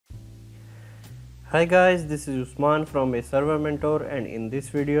Hi guys, this is Usman from a server mentor, and in this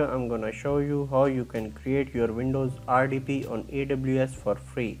video I'm gonna show you how you can create your Windows RDP on AWS for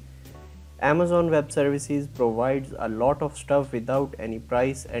free. Amazon Web Services provides a lot of stuff without any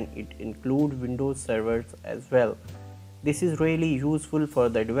price, and it includes Windows servers as well. This is really useful for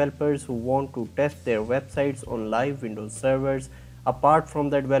the developers who want to test their websites on live Windows servers. Apart from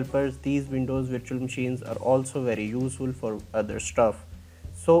the developers, these Windows virtual machines are also very useful for other stuff.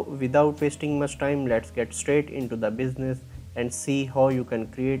 So without wasting much time, let's get straight into the business and see how you can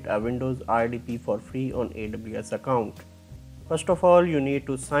create a Windows RDP for free on AWS account. First of all, you need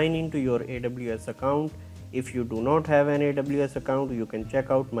to sign into your AWS account. If you do not have an AWS account, you can check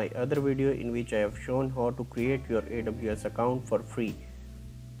out my other video in which I have shown how to create your AWS account for free.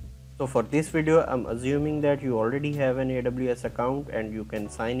 So for this video, I'm assuming that you already have an AWS account and you can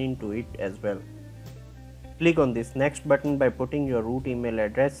sign into it as well. Click on this next button by putting your root email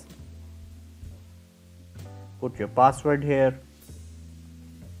address. Put your password here.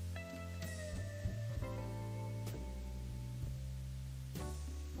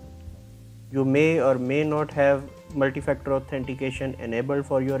 You may or may not have multi-factor authentication enabled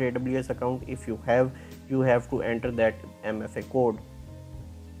for your AWS account. If you have to enter that MFA code.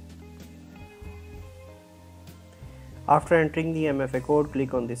 After entering the MFA code,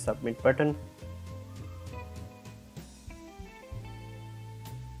 click on this submit button.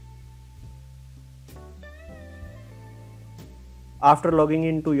 After logging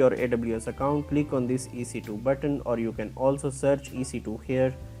into your AWS account, click on this EC2 button, or you can also search EC2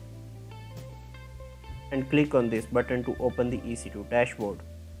 here and click on this button to open the EC2 dashboard.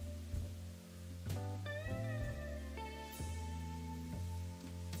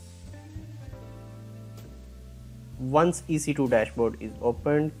 Once EC2 dashboard is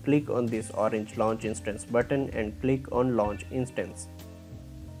opened, click on this orange launch instance button and click on launch instance.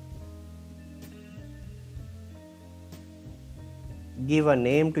 Give a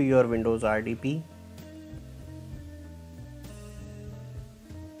name to your Windows RDP.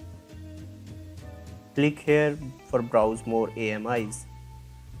 Click here for browse more AMIs.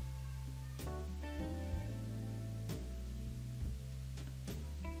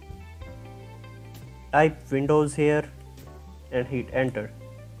 Type Windows here and hit enter.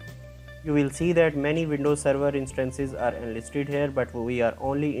 You will see that many Windows Server instances are enlisted here, but we are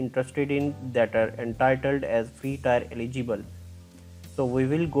only interested in that are entitled as free tier eligible. So we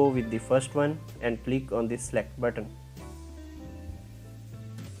will go with the first one and click on this select button.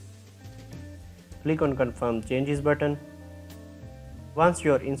 Click on confirm changes button. Once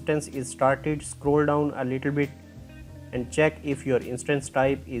your instance is started, scroll down a little bit and check if your instance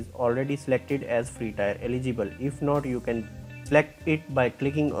type is already selected as free tier eligible. If not, you can select it by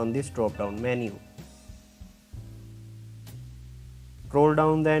clicking on this drop down menu. Scroll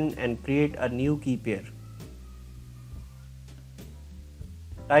down then and create a new key pair.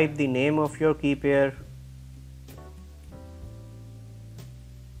 Type the name of your key pair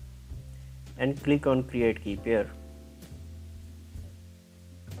and click on create key pair.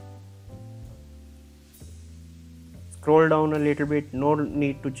 Scroll down a little bit. No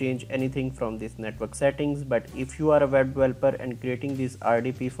need to change anything from this network settings, but if you are a web developer and creating this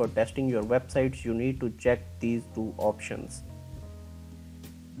RDP for testing your websites, you need to check these two options.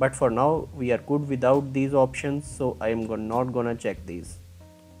 But for now we are good without these options, so I am not gonna check these.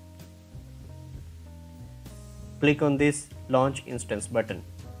 Click on this launch instance button.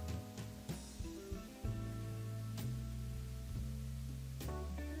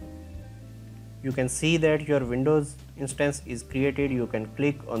 You can see that your Windows instance is created. You can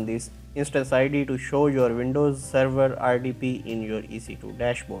click on this instance ID to show your Windows Server RDP in your EC2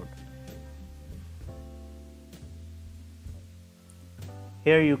 dashboard.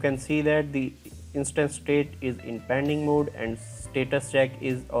 Here you can see that the instance state is in pending mode and status check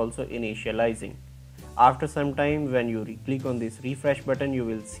is also initializing. After some time, when you click on this refresh button, you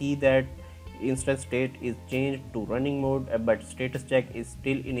will see that instance state is changed to running mode, but status check is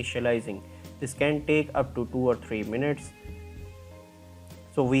still initializing. This can take up to 2 or 3 minutes,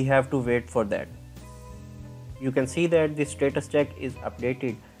 so we have to wait for that. You can see that the status check is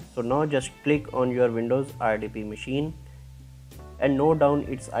updated. So now just click on your Windows RDP machine and note down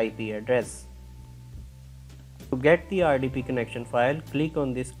its IP address. To get the RDP connection file, click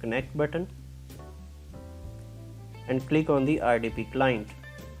on this connect button and click on the RDP client.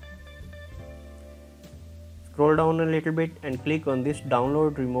 Scroll down a little bit and click on this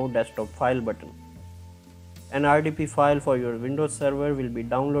download remote desktop file button. An RDP file for your Windows server will be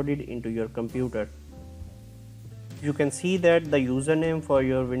downloaded into your computer. You can see that the username for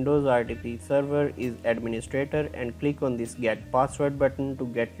your Windows RDP server is administrator, and click on this get password button to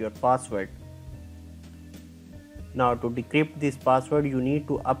get your password. Now to decrypt this password, you need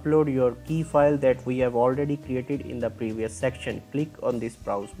to upload your key file that we have already created in the previous section. Click on this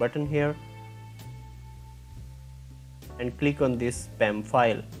browse button here and click on this spam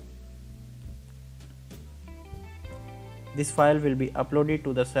file. This file will be uploaded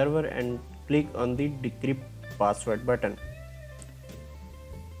to the server and click on the decrypt password button.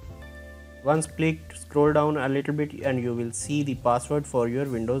 Once clicked, scroll down a little bit and you will see the password for your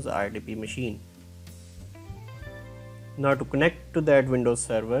Windows RDP machine. Now to connect to that Windows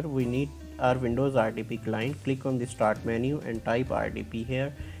server, we need our Windows RDP client. Click on the start menu and type RDP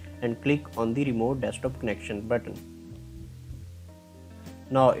here and click on the remote desktop connection button.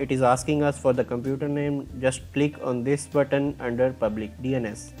 Now it is asking us for the computer name. Just click on this button under public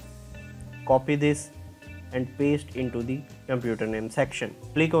DNS. Copy this and paste into the computer name section.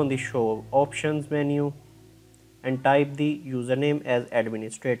 Click on the show options menu and type the username as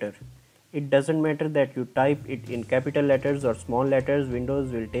administrator. It doesn't matter that you type it in capital letters or small letters,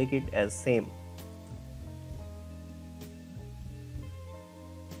 Windows will take it as same.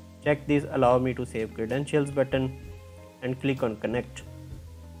 Check this allow me to save credentials button and click on connect.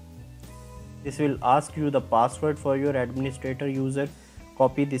 This will ask you the password for your administrator user.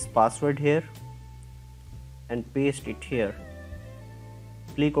 Copy this password here and paste it here.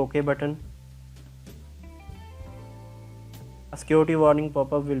 Click OK button. A security warning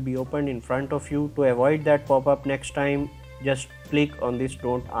pop-up will be opened in front of you. To avoid that pop-up next time, just click on this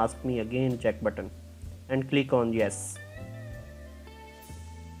don't ask me again check button and click on yes.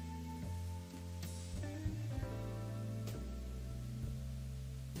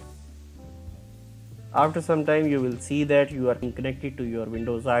 After some time you will see that you are connected to your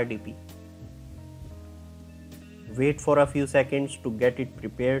Windows RDP. Wait for a few seconds to get it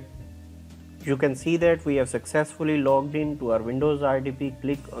prepared. You can see that we have successfully logged in to our Windows RDP.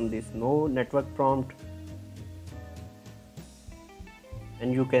 Click on this no network prompt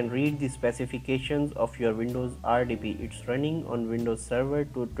and you can read the specifications of your Windows RDP. It's running on Windows Server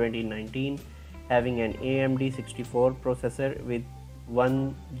 2019, having an AMD 64 processor with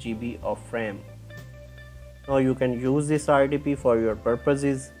 1 GB of RAM. Now you can use this RDP for your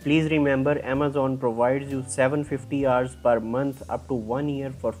purposes. Please remember, Amazon provides you 750 hours per month up to 1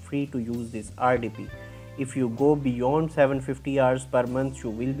 year for free to use this RDP. If you go beyond 750 hours per month, you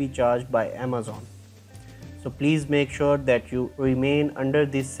will be charged by Amazon. So please make sure that you remain under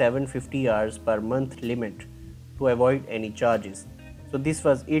this 750 hours per month limit to avoid any charges. So this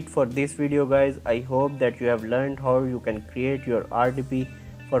was it for this video guys. I hope that you have learned how you can create your RDP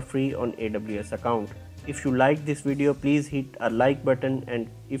for free on AWS account. If you like this video, please hit a like button, and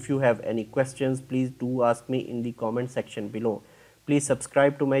if you have any questions, please do ask me in the comment section below. Please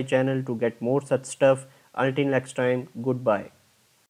subscribe to my channel to get more such stuff. Until next time, goodbye.